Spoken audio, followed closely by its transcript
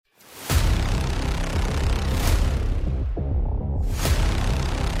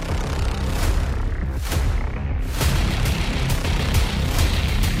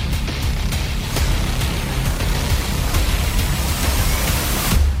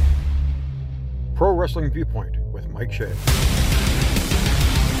Pro Wrestling Viewpoint with Mike Shea. This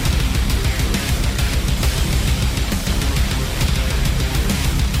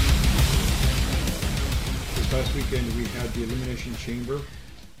past weekend we had the Elimination Chamber,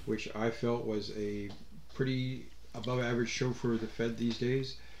 which I felt was a pretty above average show for the Fed these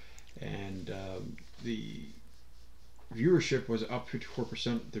days, and the viewership was up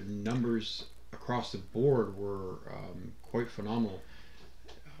 54%. The numbers across the board were quite phenomenal.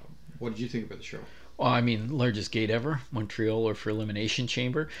 What did you think about the show? Well, I mean, largest gate ever, Montreal, or for Elimination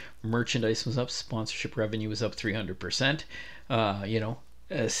Chamber. Merchandise was up, sponsorship revenue was up 300%.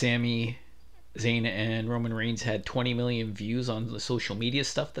 Sami Zayn and Roman Reigns had 20 million views on the social media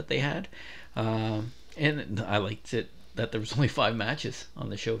stuff that they had. And I liked it that there was only 5 matches on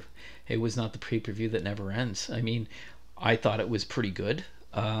the show. It was not the pay-per-view that never ends. I mean, I thought it was pretty good.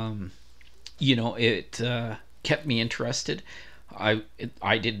 It kept me interested.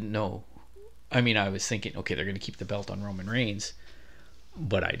 I didn't know. I mean, I was thinking, okay, they're going to keep the belt on Roman Reigns,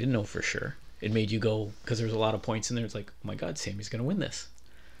 but I didn't know for sure. It made you go, because there's a lot of points in there. It's like, oh my God, Sami's going to win this.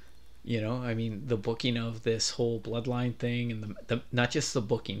 I mean, the booking of this whole bloodline thing, and the not just the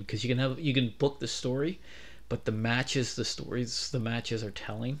booking, because you can book the story, but the matches, the stories, the matches are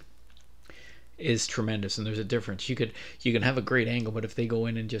telling is tremendous, and there's a difference. You can have a great angle, but if they go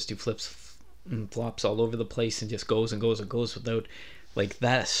in and just do flips and flops all over the place and just goes and goes and goes without like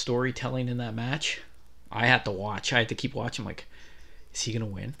that storytelling in that match, I had to watch. I had to keep watching. Like, is he gonna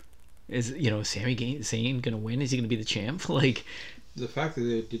win? Is Sami Zayn gonna win? Is he gonna be the champ? Like, the fact that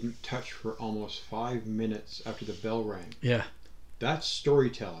it didn't touch for almost 5 minutes after the bell rang. Yeah, that's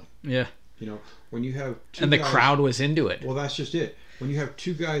storytelling. Yeah. When you have two and the guys, crowd was into it. Well, that's just it. When you have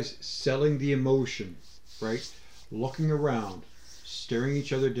two guys selling the emotion, right? Looking around, staring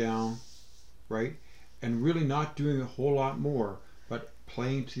each other down, right? And really not doing a whole lot more, but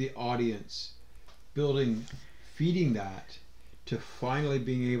playing to the audience, feeding that to finally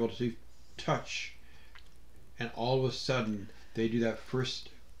being able to touch, and all of a sudden they do that first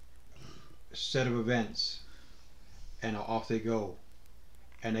set of events and off they go.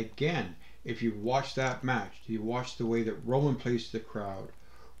 And again, if you watch that match, you watch the way that Roman plays to the crowd,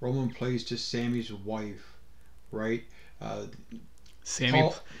 Roman plays to Sami's wife, right? Paul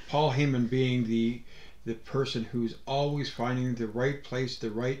Heyman being the person who's always finding the right place,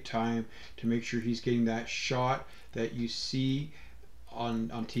 the right time to make sure he's getting that shot that you see on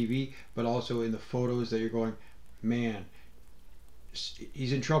TV, but also in the photos that you're going, man,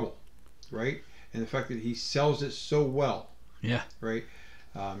 he's in trouble, right? And the fact that he sells it so well, yeah, right?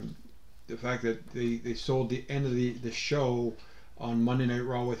 The fact that they sold the end of the show on Monday Night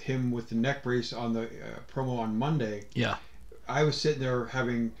Raw with him with the neck brace on the promo on Monday. Yeah, I was sitting there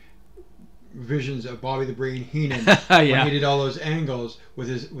having visions of Bobby the Brain Heenan when he did all those angles with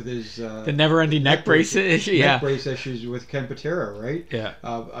his the never-ending neck brace issue. Yeah, neck brace issues with Ken Patera, right? Yeah,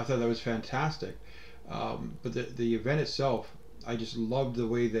 I thought that was fantastic. But the event itself, I just loved the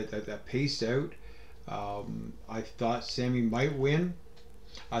way that paced out. I thought Sami might win.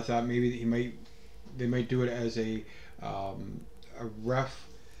 I thought maybe they might do it as a ref,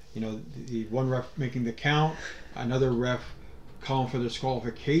 the one ref making the count, another ref calling for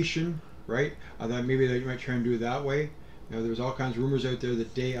disqualification, right? I thought maybe they might try and do it that way. There was all kinds of rumors out there the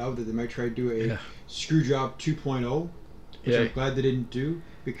day of that they might try to do a screw job 2.0, which I'm glad they didn't do,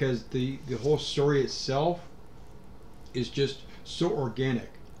 because the whole story itself is just so organic.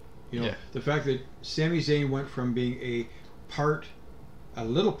 The fact that Sami Zayn went from being a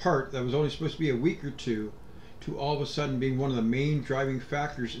little part that was only supposed to be a week or two, to all of a sudden being one of the main driving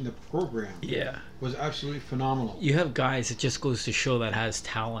factors in the program, was absolutely phenomenal. You have guys, it just goes to show that has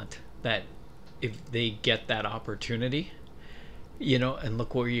talent, that if they get that opportunity, and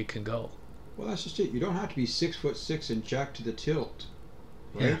look where you can go. Well, that's just it. You don't have to be 6'6" and jacked to the tilt,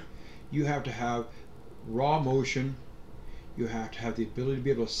 right? Yeah. You have to have raw motion. You have to have the ability to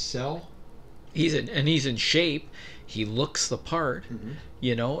be able to sell. He's in shape. He looks the part,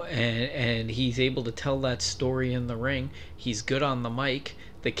 and he's able to tell that story in the ring. He's good on the mic,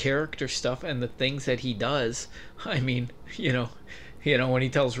 the character stuff, and the things that he does. I mean, when he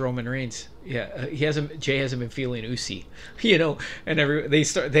tells Roman Reigns, Jay hasn't been feeling oozy, and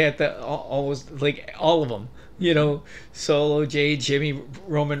they had to almost like all of them. Solo, Jay, Jimmy,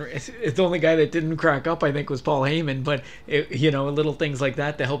 Roman. The only guy that didn't crack up, I think, was Paul Heyman. But little things like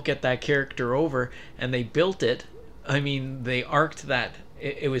that to help get that character over, and they built it. I mean, they arced that.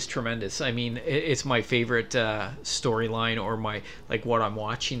 It was tremendous. I mean, it's my favorite storyline, or what I'm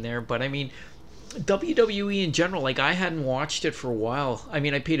watching there. But I mean, WWE in general, I hadn't watched it for a while. I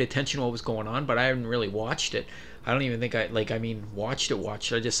mean, I paid attention to what was going on, but I hadn't really watched it. I don't even think I mean, watched it.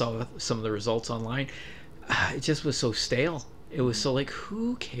 I just saw some of the results online. It just was so stale. It was so like,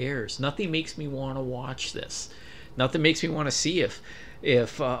 who cares? Nothing makes me want to watch this. Nothing makes me want to see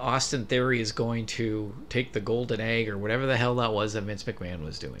if Austin Theory is going to take the golden egg or whatever the hell that was that Vince McMahon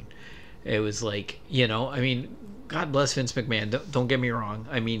was doing. It was like, I mean, God bless Vince McMahon. Don't get me wrong.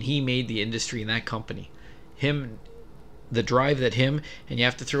 I mean, he made the industry in that company. The drive that him, and you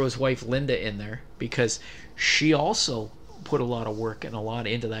have to throw his wife Linda in there because she also put a lot of work and a lot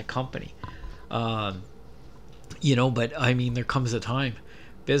into that company. But I mean, there comes a time.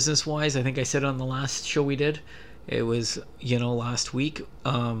 Business-wise, I think I said on the last show we did, it was, last week,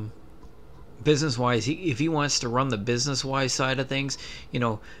 business-wise, if he wants to run the business-wise side of things,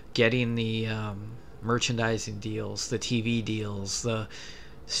 getting the merchandising deals, the TV deals, the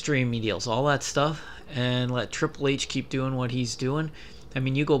streaming deals, all that stuff, and let Triple H keep doing what he's doing. I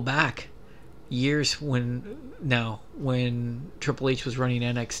mean, you go back years when Triple H was running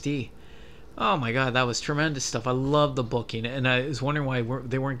NXT. Oh my God, that was tremendous stuff. I love the booking, and I was wondering why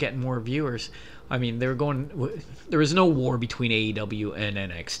they weren't getting more viewers. I mean, there was no war between AEW and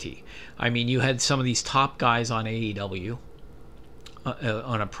NXT. I mean, you had some of these top guys on AEW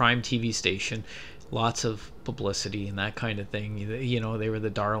on a prime TV station, lots of publicity and that kind of thing. They were the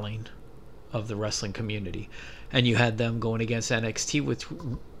darling of the wrestling community, and you had them going against NXT, which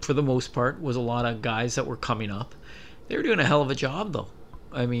for the most part was a lot of guys that were coming up. They were doing a hell of a job, though.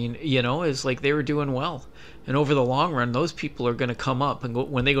 I mean, it's like they were doing well, and over the long run, those people are going to come up and go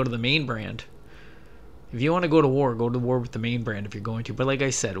when they go to the main brand. If you want to go to war with the main brand if you're going to. But like I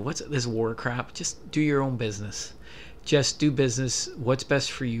said, what's this war crap? Just do your own business. Just do business. What's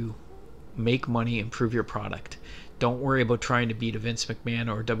best for you? Make money, improve your product. Don't worry about trying to beat a Vince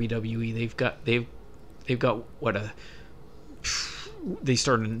McMahon or WWE. They've got they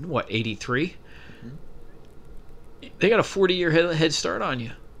started in 83? They got a 40-year head start on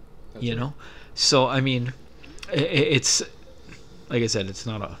you. That's right. So I mean, it's like I said,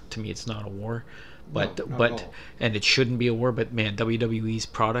 to me it's not a war, but and it shouldn't be a war. But man, WWE's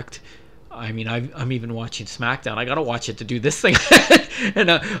product. I mean, I'm even watching SmackDown. I gotta watch it to do this thing,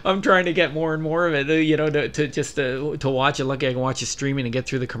 and I'm trying to get more and more of it. To watch it. Lucky I can watch it streaming and get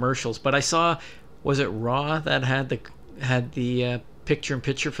through the commercials. But I saw, was it Raw that had the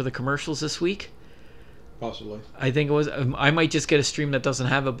picture-in-picture for the commercials this week? Possibly. I think it was. I might just get a stream that doesn't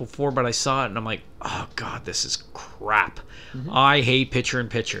have it before, but I saw it and I'm like, oh God, this is crap. Mm-hmm. I hate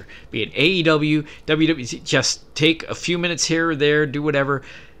picture-in-picture. Be it AEW, WWE, just take a few minutes here or there, do whatever,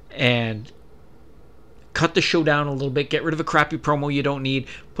 and cut the show down a little bit, get rid of a crappy promo you don't need,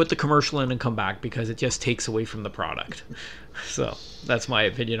 put the commercial in and come back, because it just takes away from the product. So that's my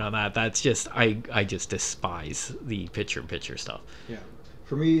opinion on that. That's just, I just despise the picture-in-picture stuff. Yeah.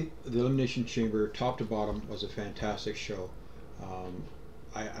 For me, the Elimination Chamber, top to bottom, was a fantastic show.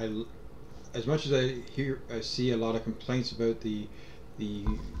 I as much as I see a lot of complaints about the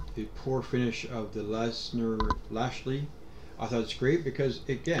poor finish of the Lesnar Lashley, I thought it's great because,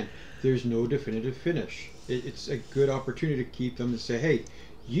 again, there's no definitive finish. It's a good opportunity to keep them to say, hey,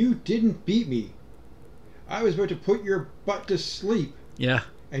 you didn't beat me. I was about to put your butt to sleep. Yeah.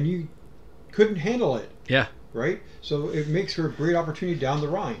 And you couldn't handle it. Yeah. Right? So it makes for a great opportunity down the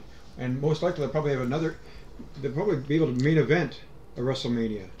line. And most likely they'll probably be able to main event a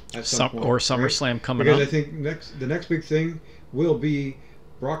WrestleMania at some point. Or SummerSlam, right? Coming because up. I think the next big thing will be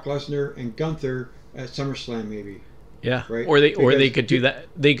Brock Lesnar and Gunther at SummerSlam, maybe. Yeah. Right? Or they could do that.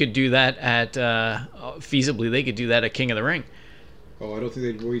 They could do that at feasibly. They could do that at King of the Ring. Oh, I don't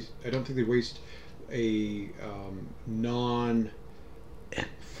think they'd waste a non-4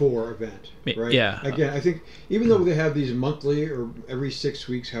 event, right? Yeah. Again, I think even though they have these monthly or every 6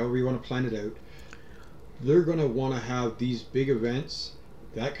 weeks, however you want to plan it out, they're going to want to have these big events,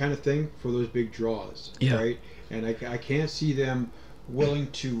 that kind of thing, for those big draws, right? And I can't see them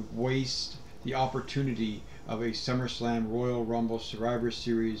willing to waste the opportunity of a SummerSlam, Royal Rumble, Survivor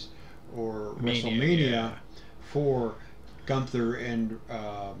Series, or WrestleMania for Gunther and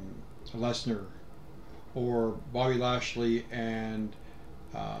Lesnar, or Bobby Lashley and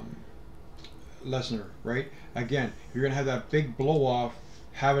Lesnar, right? Again, you're going to have that big blow off,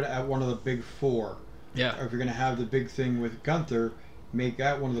 have it at one of the big four. Yeah. Or if you're going to have the big thing with Gunther, make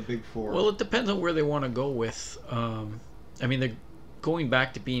that one of the big four. Well, it depends on where they want to go with. I mean, they're going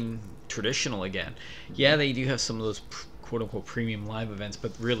back to being traditional again. Yeah, they do have some of those quote unquote premium live events,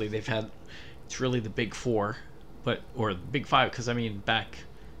 but really it's really the big four, or the big five, because I mean, back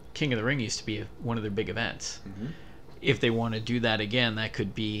King of the Ring used to be one of their big events. Mm-hmm. If they want to do that again, that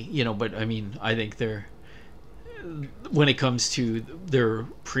could be, but I mean, I think when it comes to their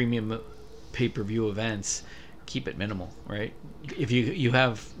premium pay-per-view events, keep it minimal, right? If you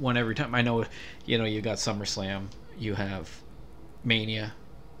have one every time, I know, you got SummerSlam, you have Mania,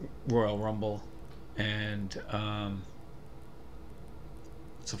 Royal Rumble, and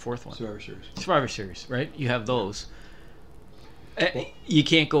what's the fourth one? Survivor Series, right? You have those. Well, you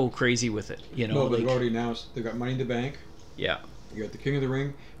can't go crazy with it, No, but they've already announced they've got Money in the Bank. Yeah. You got the King of the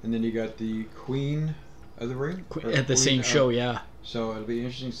Ring, and then you got the Queen of the Ring at the same show. Yeah. So it'll be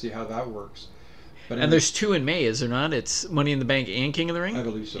interesting to see how that works. But and there's 2 in May, is there not? It's Money in the Bank and King of the Ring. I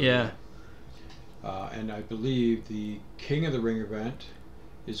believe so. Yeah. And I believe the King of the Ring event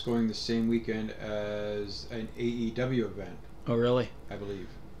is going the same weekend as an AEW event. Oh, really? I believe.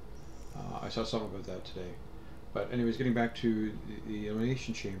 I saw something about that today. But anyways, getting back to the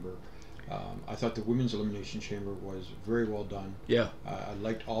Elimination Chamber, I thought the Women's Elimination Chamber was very well done. Yeah. I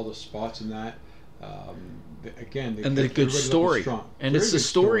liked all the spots in that. Again, and the good story. And it's the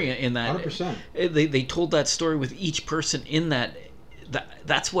story in that. 100%. They told that story with each person in that.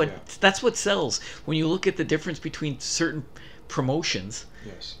 That's what sells. When you look at the difference between certain promotions.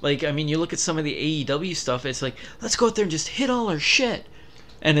 Yes. Like, I mean, you look at some of the AEW stuff, it's like, let's go out there and just hit all our shit.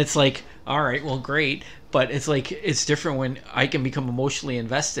 And it's like, all right, well, great. But it's like, it's different when I can become emotionally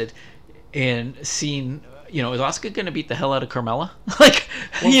invested in seeing, is Asuka going to beat the hell out of Carmella? Like,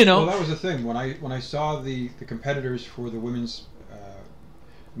 Well, that was the thing. When I saw the competitors for the women's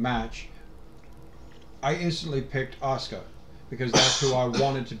match, I instantly picked Asuka because that's who I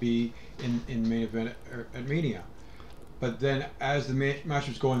wanted to be in main event at Mania. But then as the match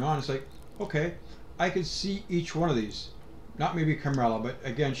was going on, it's like, okay, I could see each one of these. Not maybe Carmella, but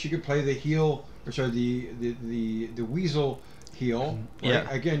again, she could play the heel, or sorry, the weasel heel, right? Yeah.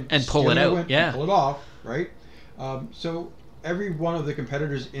 Again, and pull it out, yeah, pull it off, right? So every one of the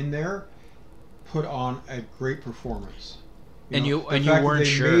competitors in there put on a great performance. You weren't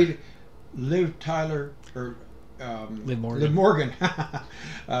sure. Made Liv Morgan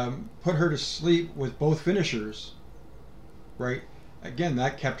put her to sleep with both finishers, right? Again,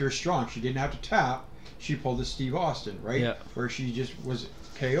 that kept her strong. She didn't have to tap. She pulled the Steve Austin, right? Yeah. Where she just was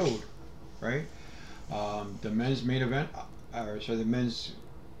KO'd, right? The men's main event, the men's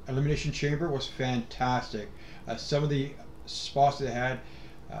Elimination Chamber was fantastic. Some of the spots they had,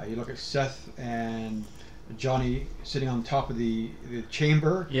 you look at Seth and Johnny sitting on top of the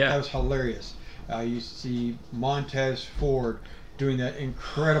chamber. Yeah. That was hilarious. You see Montez Ford doing that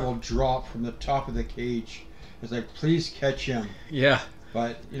incredible drop from the top of the cage. It's like, please catch him. Yeah.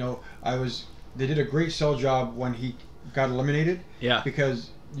 But, they did a great sell job when he got eliminated. Yeah. Because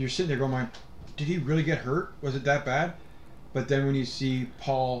you're sitting there going, did he really get hurt? Was it that bad? But then when you see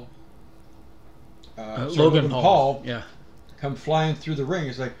Logan Paul yeah, come flying through the ring,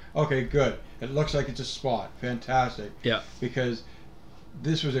 it's like, okay, good. It looks like it's a spot. Fantastic. Yeah. Because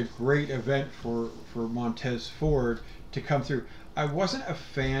this was a great event for Montez Ford to come through. I wasn't a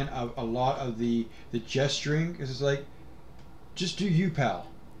fan of a lot of the gesturing, because it's like, just do you, pal.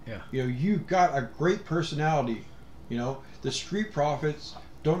 Yeah. You've got a great personality. The Street Profits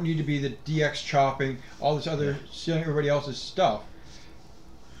don't need to be the DX chopping, all this other, stealing everybody else's stuff.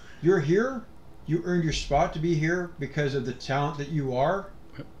 You're here. You earned your spot to be here because of the talent that you are.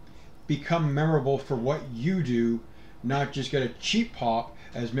 Become memorable for what you do, not just get a cheap pop,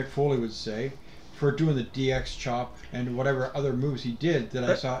 as Mick Foley would say, for doing the DX chop and whatever other moves he did that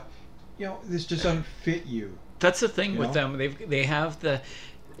I thought, this just doesn't fit you. That's the thing with them. They have the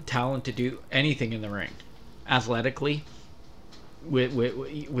talent to do anything in the ring, athletically.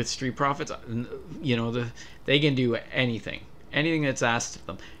 With Street Profits, they can do anything that's asked of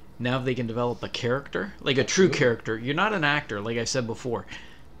them. Now if they can develop a character, like a true character. You're not an actor, like I said before.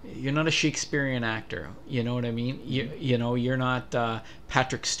 You're not a Shakespearean actor. You know what I mean? You're not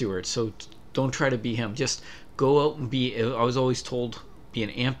Patrick Stewart. So don't try to be him. Just go out and be. I was always told, be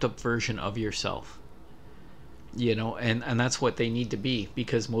an amped up version of yourself. And that's what they need to be,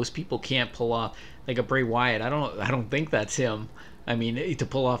 because most people can't pull off like a Bray Wyatt. I don't think that's him. I mean, to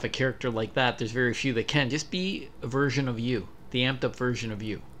pull off a character like that, there's very few that can. Just be a version of you, the amped up version of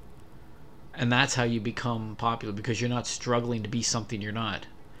you. And that's how you become popular, because you're not struggling to be something you're not.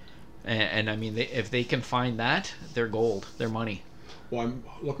 And I mean, if they can find that, they're gold. They're money. Well, I'm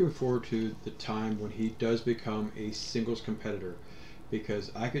looking forward to the time when he does become a singles competitor,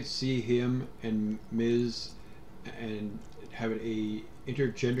 because I could see him and Miz and having a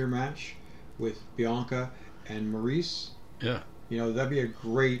intergender match with Bianca and Maurice. Yeah. That'd be a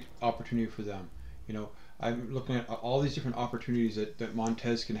great opportunity for them. I'm looking at all these different opportunities that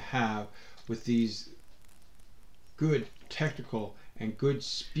Montez can have with these good technical and good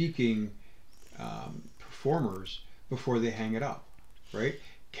speaking performers before they hang it up, right?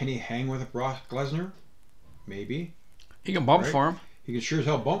 Can he hang with a Brock Lesnar? maybe. He can bump Right. for him. He can sure as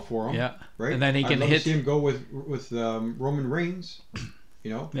hell bump for him. Yeah. Right. And then he I'd can love hit. to see him go with Roman Reigns.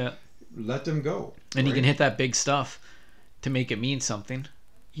 You know. Yeah. Let them go. And he right? can hit that big stuff to make it mean something.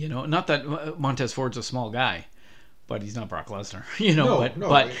 You know, not that Montez Ford's a small guy, but he's not Brock Lesnar. You know,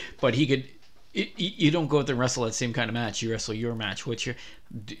 but he could. You don't go out there and wrestle that same kind of match. You wrestle your match.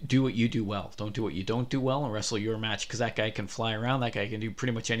 Do what you do well. Don't do what you don't do well, and wrestle your match, because that guy can fly around. That guy can do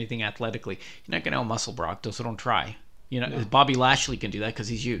pretty much anything athletically. You're not going to out-muscle Brock, so don't try. You know, no. Bobby Lashley can do that because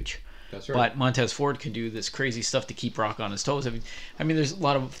he's huge. That's right. But Montez Ford can do this crazy stuff to keep Brock on his toes. I mean, there's a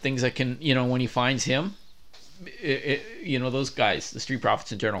lot of things that can, you know, when he finds him, you know, those guys, the Street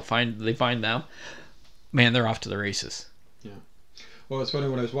Profits in general, find them, man, they're off to the races. Yeah. Well, it's funny,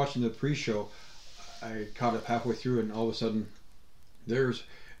 when I was watching the pre-show, I caught up halfway through, and all of a sudden, there's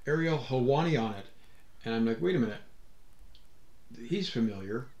Ariel Helwani on it, and I'm like, wait a minute, he's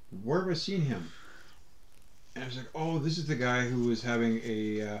familiar. Where have I seen him? And I was like, oh, this is the guy who was having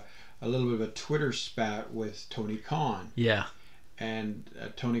a little bit of a Twitter spat with Tony Khan. Yeah. And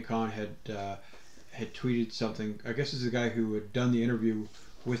Tony Khan had tweeted something. I guess this is the guy who had done the interview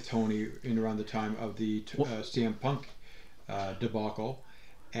with Tony in around the time of the CM Punk debacle,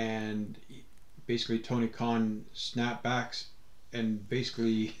 and basically Tony Khan snapped back and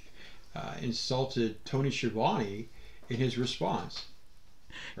basically insulted Tony Schiavone in his response.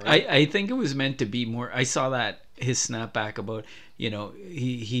 Right? I think it was meant to be more. I saw that his snapback about, you know,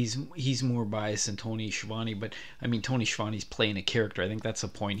 he's more biased than Tony Schiavone, but I mean, Tony Schiavone's playing a character. I think that's the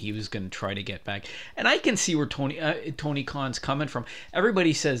point he was going to try to get back, and I can see where Tony Khan's coming from.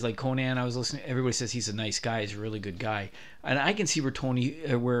 Everybody says, like Conan, I was listening. Everybody says he's a nice guy, he's a really good guy, and I can see where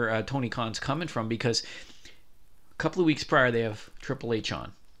Tony Khan's coming from, because a couple of weeks prior they have Triple H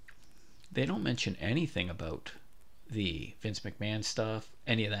on. They don't mention anything about the Vince McMahon stuff,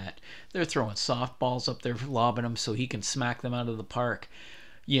 any of that. They're throwing softballs up there, lobbing them so he can smack them out of the park,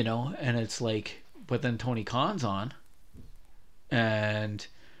 you know. And it's like, but then Tony Khan's on, and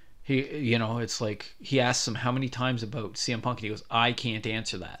he, you know, it's like he asks him how many times about CM Punk, and he goes, I can't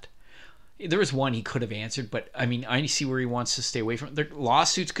answer that. There was one he could have answered, but I mean, I see where he wants to stay away from it. Their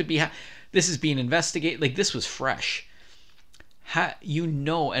lawsuits could be, this is being investigated. Like, this was fresh. You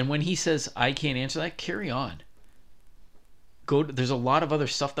know, and when he says I can't answer that, carry on. There's a lot of other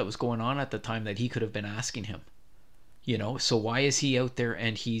stuff that was going on at the time that he could have been asking him, you know. So why is he out there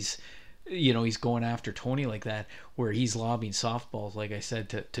and he's, you know, he's going after Tony like that, where he's lobbing softballs, like I said,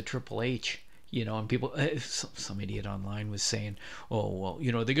 to Triple H, you know. And people, some idiot online was saying, oh well,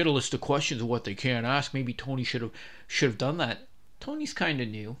 you know, they got a list of questions of what they can't ask. Maybe Tony should have done that. Tony's kind of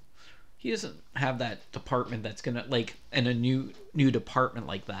new. He doesn't have that department that's gonna, like, and a new department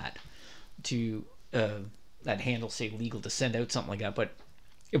like that to that handles, say, legal, to send out something like that. But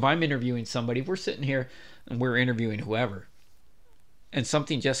if I'm interviewing somebody, if we're sitting here and we're interviewing whoever, and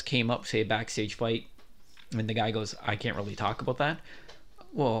something just came up, say a backstage fight, and the guy goes, I can't really talk about that.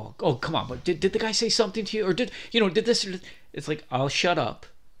 Well, oh, come on, but did the guy say something to you, or did this? It's like, I'll shut up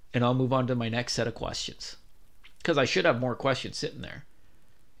and I'll move on to my next set of questions, because I should have more questions sitting there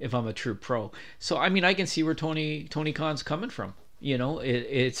if I'm a true pro. So I mean, I can see where Tony Khan's coming from. You know,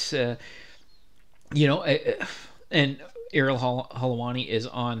 it's you know, and Ariel Helwani is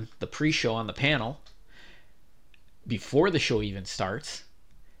on the pre-show on the panel before the show even starts,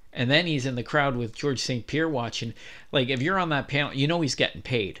 and then he's in the crowd with George St. Pierre watching. Like, if you're on that panel, you know he's getting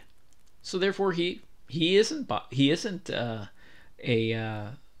paid, so therefore he isn't a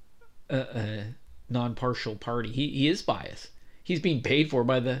non-partial party. He is biased. He's being paid for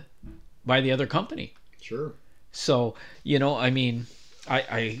by the other company. Sure. So, you know, I mean,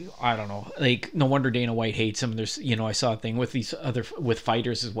 I don't know. Like, no wonder Dana White hates him. There's, you know, I saw a thing with these with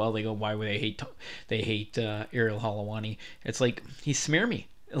fighters as well. They go, why would they hate Ariel Helwani? It's like, he smear me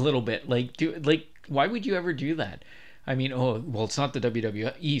a little bit. Like, why would you ever do that? I mean, oh well, it's not the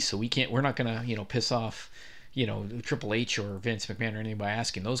WWE, so we're not gonna, you know, piss off, you know, Triple H or Vince McMahon or anybody by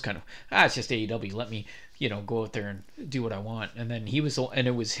asking those kind of, it's just AEW. Let me, you know, go out there and do what I want. And then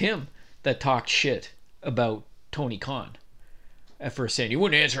it was him that talked shit about Tony Khan. At first, saying, you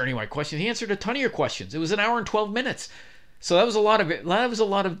wouldn't answer any of my questions. He answered a ton of your questions. It was an hour and 12 minutes. So that was a lot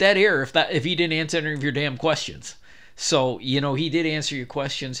of dead air if he didn't answer any of your damn questions. So, you know, he did answer your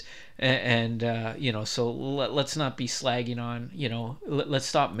questions, and you know, so let's not be slagging on, you know, let's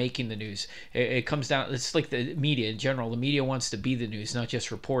stop making the news. It comes down, it's like the media in general. The media wants to be the news, not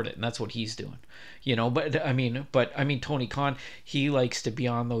just report it, and that's what he's doing. You know, but I mean Tony Khan, he likes to be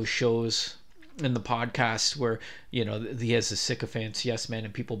on those shows in the podcast where, you know, he has the sycophants, yes men,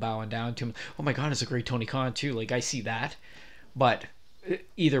 and people bowing down to him. Oh my God, it's a great Tony Khan too. Like, I see that, but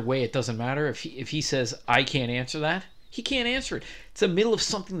either way, it doesn't matter. If he says, I can't answer that, he can't answer it. It's the middle of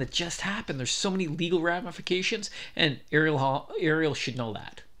something that just happened. There's so many legal ramifications, and Ariel should know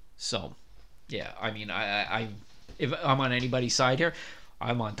that. So, yeah, I mean, if I'm on anybody's side here,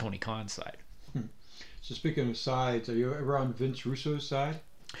 I'm on Tony Khan's side. So speaking of sides, are you ever on Vince Russo's side?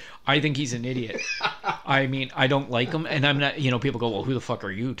 I think he's an idiot. I mean, I don't like him, and I'm not. People go, well, who the fuck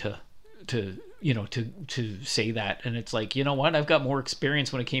are you to say that? And it's like, you know what? I've got more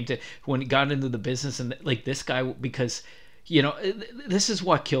experience when it got into the business, and like this guy, because this is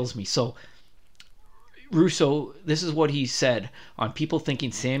what kills me. So Russo, this is what he said on people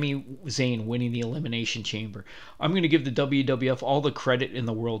thinking Sami Zayn winning the Elimination Chamber. I'm going to give the WWF all the credit in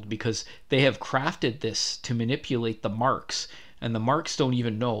the world because they have crafted this to manipulate the marks, and the marks don't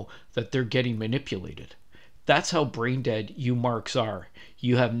even know that they're getting manipulated. That's how brain dead you marks are.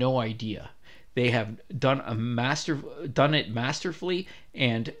 You have no idea. They have done it masterfully,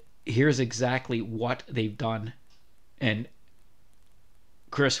 and here's exactly what they've done. And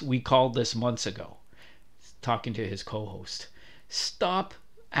Chris, we called this months ago, talking to his co-host. Stop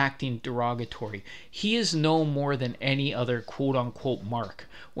acting derogatory. He is no more than any other quote-unquote mark.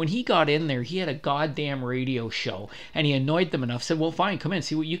 When he got in there, he had a goddamn radio show, and he annoyed them enough, said, well, fine, come in,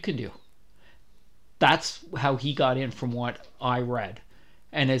 see what you can do. That's how he got in from what I read.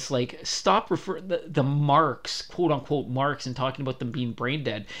 And it's like, stop referring the marks, quote-unquote marks, and talking about them being brain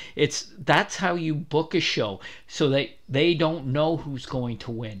dead. That's how you book a show, so that they don't know who's going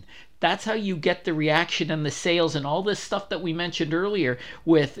to win. That's how you get the reaction and the sales and all this stuff that we mentioned earlier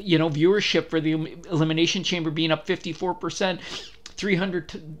with, viewership for the Elimination Chamber being up 54%,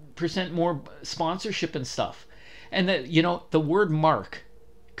 300% more sponsorship and stuff. And the word mark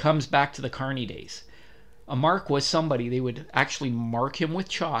comes back to the Carney days. A mark was somebody, they would actually mark him with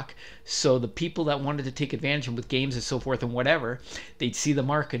chalk, so the people that wanted to take advantage of him with games and so forth and whatever, they'd see the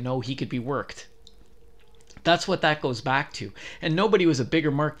mark and know he could be worked. That's what that goes back to. And nobody was a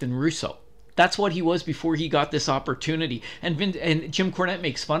bigger mark than Russo. That's what he was before he got this opportunity. And Jim Cornette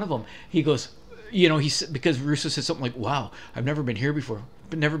makes fun of him. He goes, because Russo said something like, wow, I've never been here before.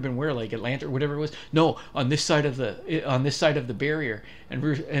 But never been where, like Atlanta or whatever it was. No, on this side of the barrier. And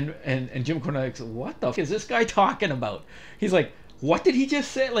Jim Cornette goes, what the fuck is this guy talking about? He's like, what did he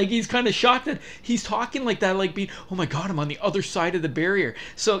just say? Like, he's kind of shocked that he's talking like that, like being, oh my God, I'm on the other side of the barrier.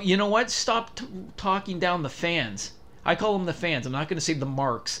 So, you know what? Stop talking down the fans. I call them the fans. I'm not going to say the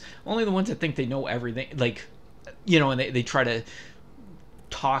marks. Only the ones that think they know everything. Like, and they try to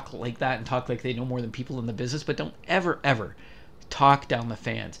talk like that and talk like they know more than people in the business, but don't ever, ever talk down the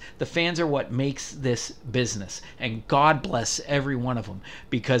fans. The fans are what makes this business, and God bless every one of them,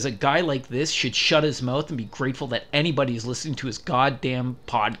 because a guy like this should shut his mouth and be grateful that anybody is listening to his goddamn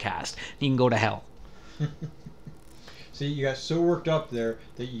podcast. He can go to hell. See, you got so worked up there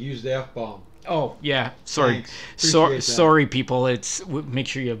that you used the F-bomb. Oh yeah, sorry. Sorry, people. Make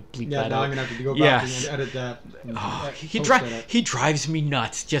sure you bleep that out. Yeah, now I'm gonna have to go back and edit that. He drives me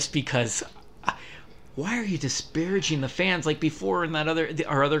nuts just because. Why are you disparaging the fans? Like before in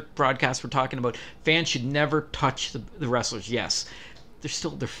our other broadcast, we're talking about fans should never touch the wrestlers. Yes,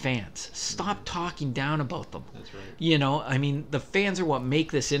 they're fans. Stop talking down about them. That's right. I mean, the fans are what make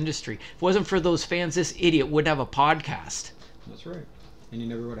this industry. If it wasn't for those fans, this idiot wouldn't have a podcast. That's right. And he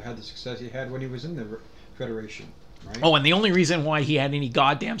never would have had the success he had when he was in the Federation. Right? Oh, and the only reason why he had any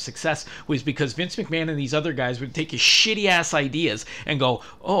goddamn success was because Vince McMahon and these other guys would take his shitty ass ideas and go,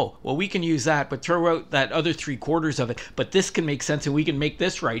 oh, well, we can use that, but throw out that other 3/4 of it. But this can make sense and we can make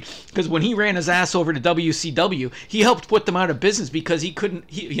this right. Because when he ran his ass over to WCW, he helped put them out of business because he couldn't,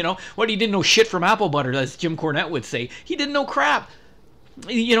 he didn't know shit from apple butter, as Jim Cornette would say. He didn't know crap.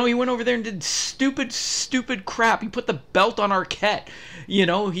 He went over there and did stupid crap. He put the belt on Arquette.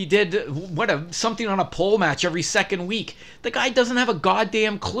 He did something on a pole match every second week. The guy doesn't have a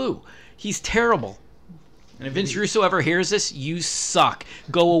goddamn clue. He's terrible. And if Vince Russo ever hears this, you suck.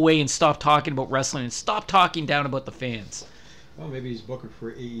 Go away and stop talking about wrestling and stop talking down about the fans. Well, maybe he's booking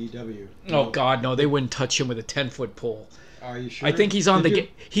for AEW. Oh God, no! They wouldn't touch him with a 10-foot pole. Are you sure? I think he's on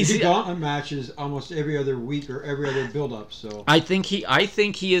he's gauntlet matches almost every other week or every other build-up. So I think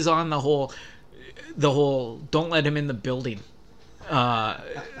he is on the whole don't let him in the building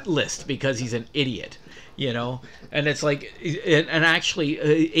list because he's an idiot, and it's like, and actually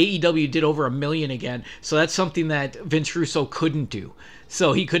AEW did over 1 million again, so that's something that Vince Russo couldn't do.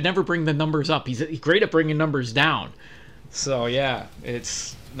 So he could never bring the numbers up. He's great at bringing numbers down. So yeah,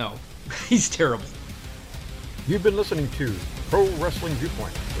 he's terrible. You've been listening to Pro Wrestling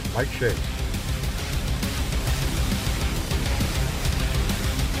Viewpoint with Mike Shea.